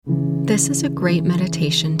This is a great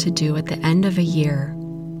meditation to do at the end of a year.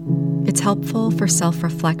 It's helpful for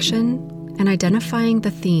self-reflection and identifying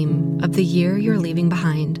the theme of the year you're leaving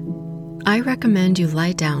behind. I recommend you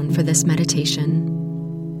lie down for this meditation.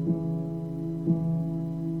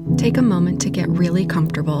 Take a moment to get really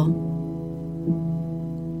comfortable.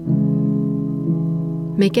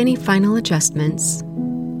 Make any final adjustments.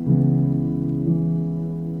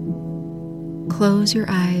 Close your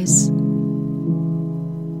eyes.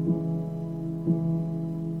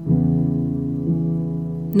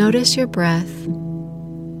 Notice your breath,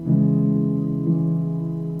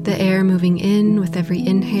 the air moving in with every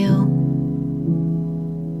inhale,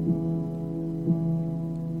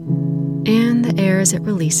 and the air as it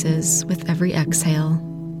releases with every exhale.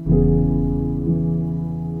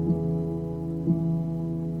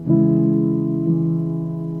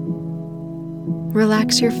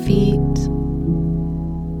 Relax your feet.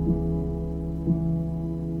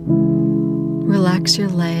 Relax your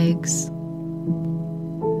legs.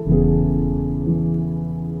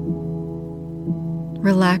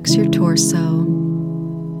 Relax your torso.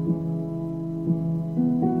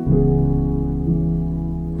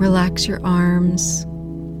 Relax your arms.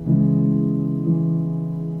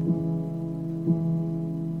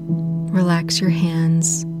 Relax your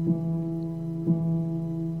hands.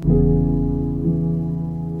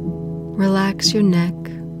 Relax your neck.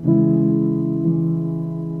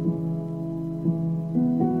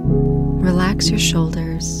 Relax your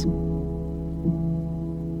shoulders.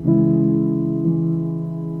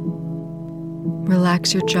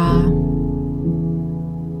 Relax your jaw.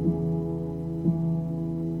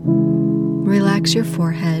 Relax your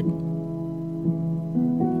forehead.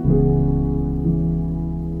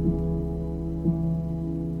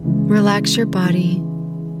 Relax your body.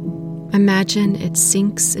 Imagine it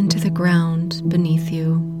sinks into the ground beneath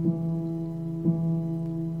you.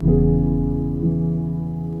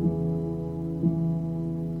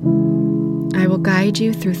 I will guide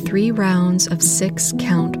you through 3 rounds of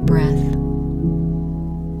 6-count breath.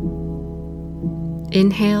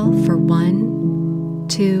 Inhale for 1,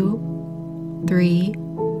 2, 3,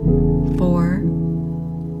 4,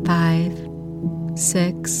 5,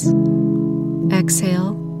 6.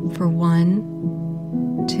 Exhale for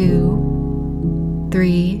 1, 2,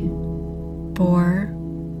 3, 4,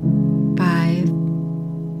 5,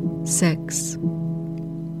 6.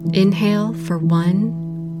 Inhale for 1,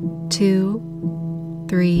 2,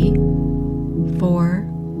 3, 4,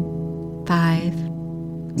 5,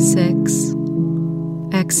 6.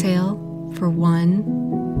 Exhale for 1,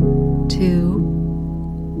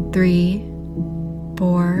 2, 3,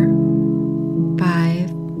 4,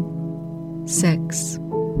 5, 6.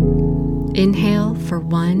 Inhale for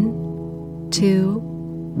 1, 2,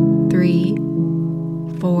 3,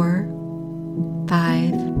 4,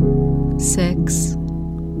 5, 6.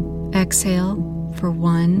 Exhale for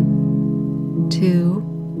 1,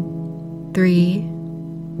 2, 3,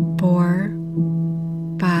 4,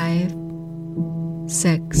 5,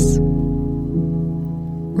 6.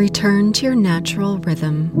 Return to your natural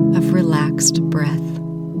rhythm of relaxed breath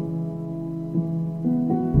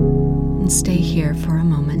and stay here for a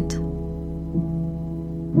moment.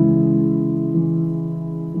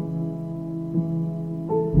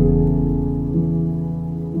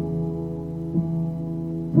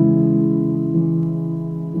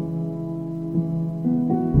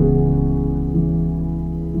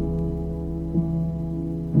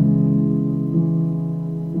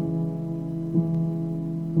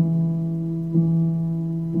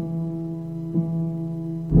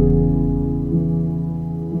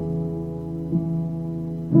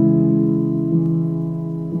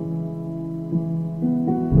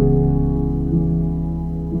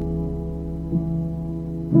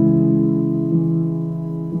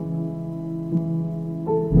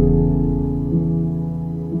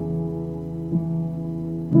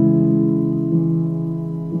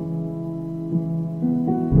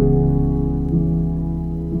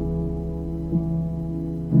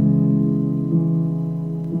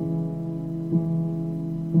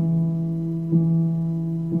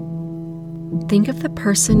 Think of the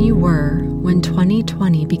person you were when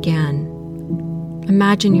 2020 began.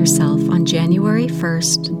 Imagine yourself on January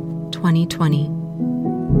 1st, 2020.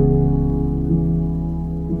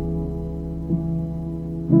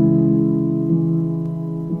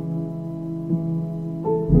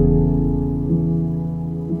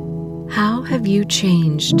 How have you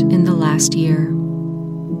changed in the last year?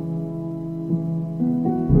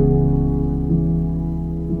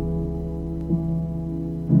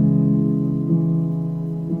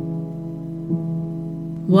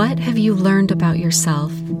 What have you learned about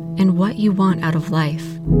yourself and what you want out of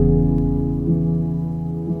life?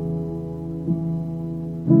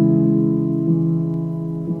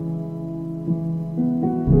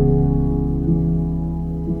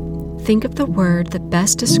 think of the word that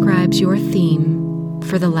best describes your theme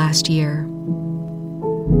for the last year.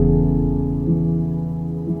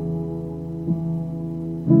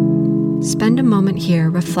 Spend a moment here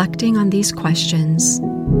reflecting on these questions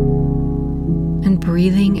and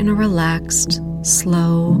breathing in a relaxed,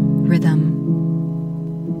 slow rhythm.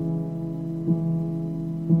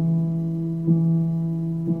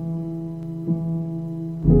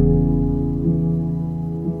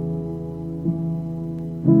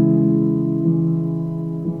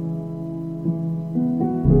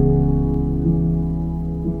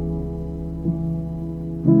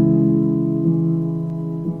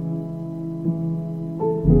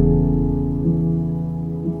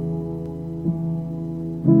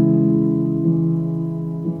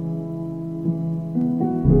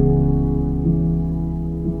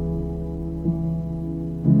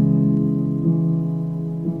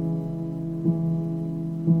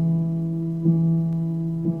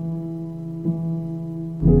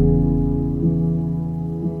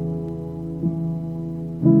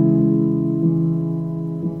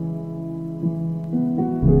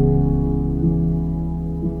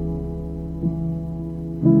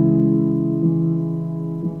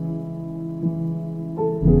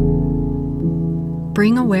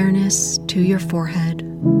 Bring awareness to your forehead.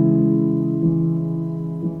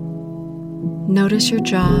 Notice your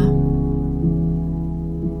jaw.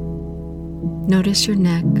 Notice your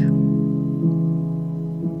neck.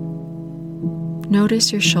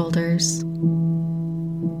 Notice your shoulders.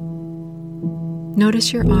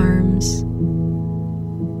 Notice your arms.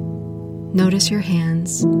 Notice your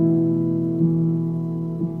hands.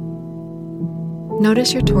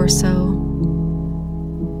 Notice your torso.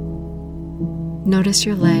 Notice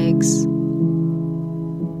your legs.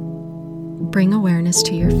 Bring awareness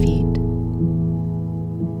to your feet.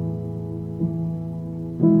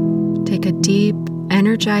 Take a deep,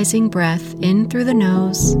 energizing breath in through the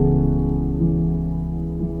nose.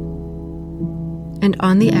 And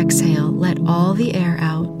on the exhale, let all the air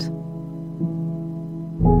out.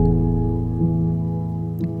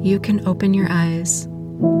 You can open your eyes.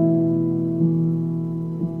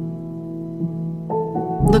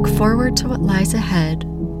 Look forward to what lies ahead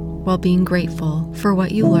while being grateful for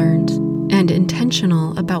what you learned and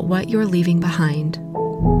intentional about what you're leaving behind.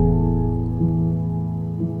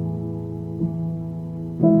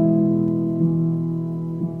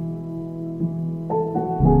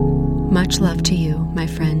 Much love to you, my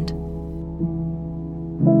friend.